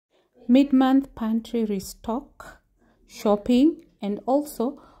mid-month pantry restock, shopping, and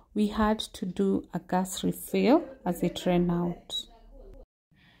also we had to do a gas refill as it ran out.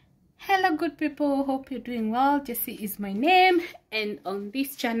 Hello good people, hope you're doing well. Jessie is my name, and on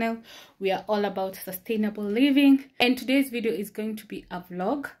this channel we are all about sustainable living, and today's video is going to be a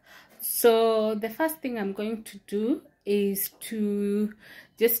vlog. So the first thing I'm going to do is to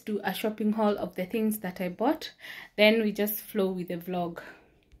just do a shopping haul of the things that I bought, then we just flow with the vlog.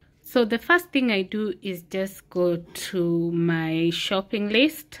 So the first thing I do is just go to my shopping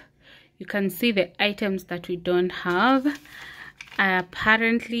list. You can see the items that we don't have.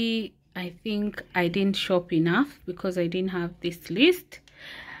 Apparently I think I didn't shop enough because I didn't have this list,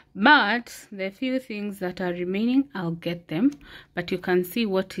 but the few things that are remaining, I'll get them. But you can see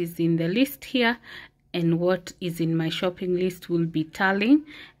what is in the list here and what is in my shopping list will be tallying,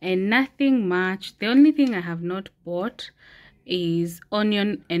 and nothing much. The only thing I have not bought is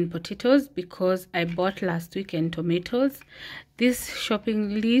onion and potatoes because I bought last week, and tomatoes. This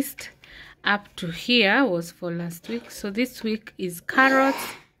shopping list up to here was for last week. So this week is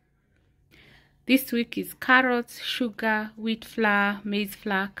carrots. This week is carrots, sugar, wheat flour, maize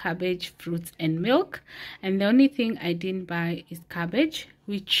flour, cabbage, fruits, and milk. And the only thing I didn't buy is cabbage,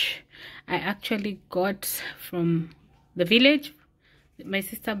 which I actually got from the village. My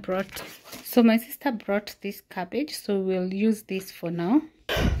sister brought this cabbage, so we'll use this for now.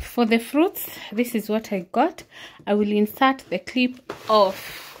 For the fruits, this is what I got. I will insert the clip of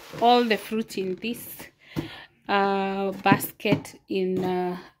all the fruit in this basket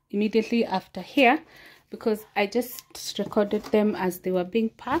in immediately after here, because I just recorded them as they were being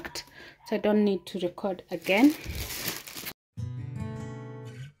packed, so I don't need to record again.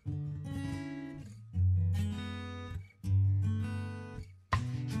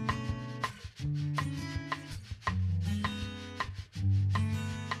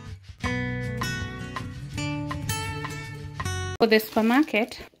 For the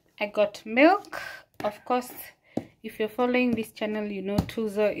supermarket, I got milk. Of course, if you're following this channel, you know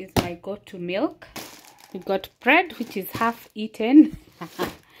Tuzo is my go-to milk. We got bread, which is half eaten.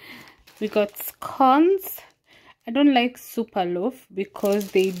 We got scones. I don't like super loaf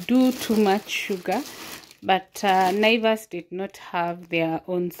because they do too much sugar, but neighbors did not have their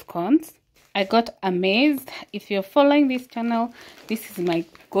own scones. I got a maize. If you're following this channel, this is my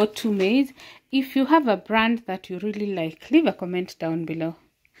go-to maize. If you have a brand that you really like, leave a comment down below.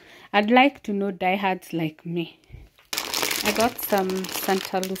 I'd like to know diehards like me. I got some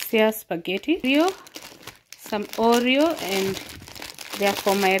Santa Lucia spaghetti, some Oreo, and they're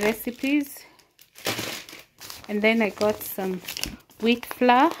for my recipes. And then I got some wheat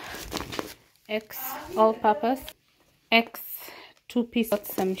flour, X all-purpose, X 2-piece. Got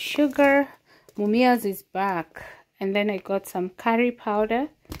some sugar. Mumia's is back. And then I got some curry powder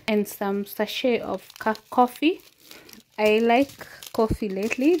and some sachet of coffee. I like coffee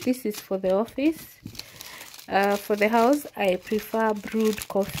lately. This is for the office. For the house, I prefer brewed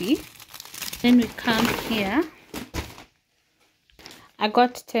coffee. Then we come here. I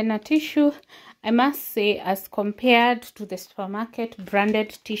got Tena tissue. I must say, as compared to the supermarket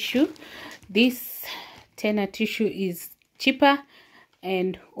branded tissue, this Tena tissue is cheaper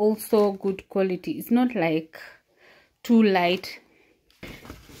and also good quality. It's not like too light.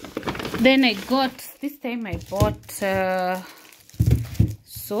 Then I got, this time I bought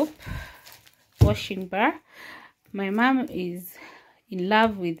soap, washing bar. My mom is in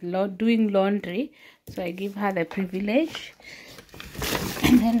love with doing laundry, so I give her the privilege.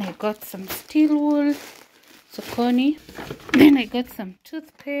 And then I got some steel wool, sokoni. Then I got some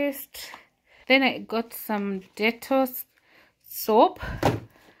toothpaste. Then I got some Dettol soap.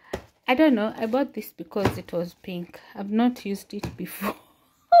 I don't know, I bought this because it was pink. I've not used it before.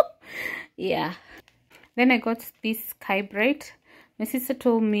 Yeah. Then I got this Sky Bright. My sister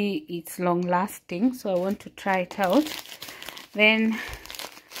told me it's long lasting, so I want to try it out. Then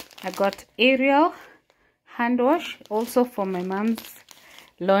I got Ariel hand wash, also for my mom's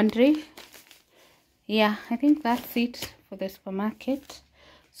laundry. Yeah, I think that's it for the supermarket.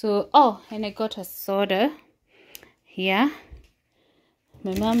 So, oh, and I got a soda here.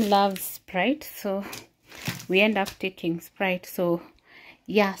 My mom loves Sprite, so we end up taking Sprite. So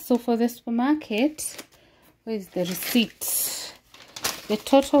yeah, so for the supermarket, where is the receipt? The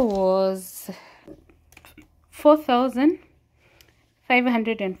total was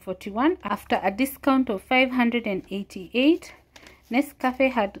 4,541 after a discount of 588. Nescafe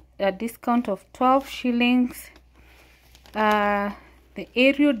had a discount of 12 shillings. The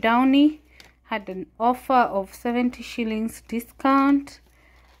Aereo Downy had an offer of 70 shillings discount.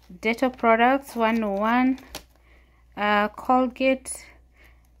 Dettol products 101. Colgate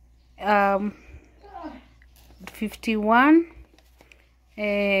 51,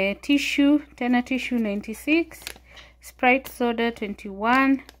 tissue, Tena tissue 96, Sprite soda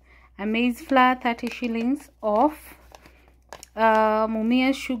 21, maize flour 30 shillings off,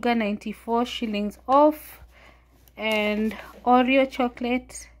 Mumia sugar 94 shillings off, and Oreo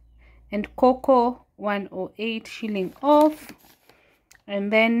chocolate and cocoa 108 shilling off,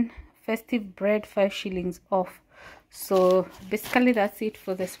 and then festive bread 5 shillings off. So basically that's it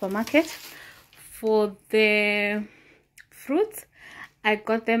for the supermarket. For the fruits, I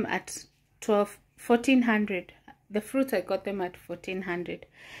got them at 1400. The fruits I got them at 1400.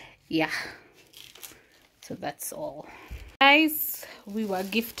 Yeah, so that's all, guys. We were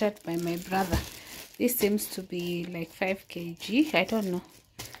gifted by my brother. This seems to be like 5 kg, I don't know.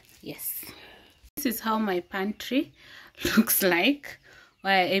 Yes, this is how my pantry looks like,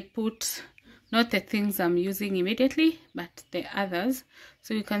 where I put not the things I'm using immediately, but the others.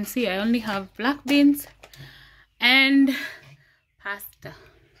 So you can see I only have black beans and pasta.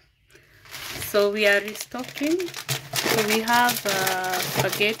 So we are restocking. So we have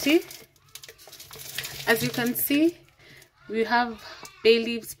spaghetti. As you can see, we have bay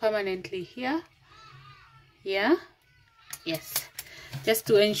leaves permanently here. Yeah, yes, just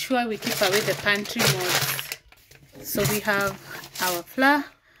to ensure we keep away the pantry moths. So we have our flour.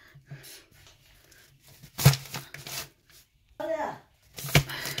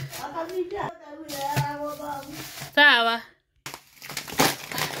 Sawa.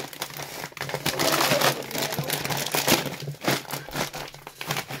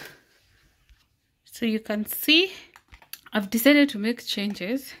 So you can see I've decided to make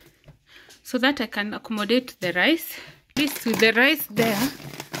changes so that I can accommodate the rice. At least with the rice there,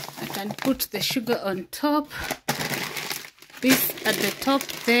 I can put the sugar on top, this at the top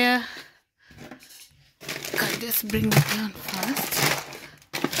there. I can just bring it down first.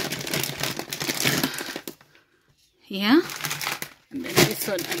 Yeah, and then this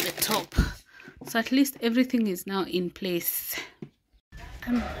one at the top. So at least everything is now in place.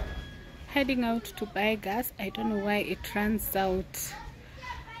 I'm heading out to buy gas. I don't know why it runs out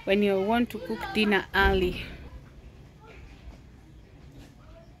when you want to cook dinner early.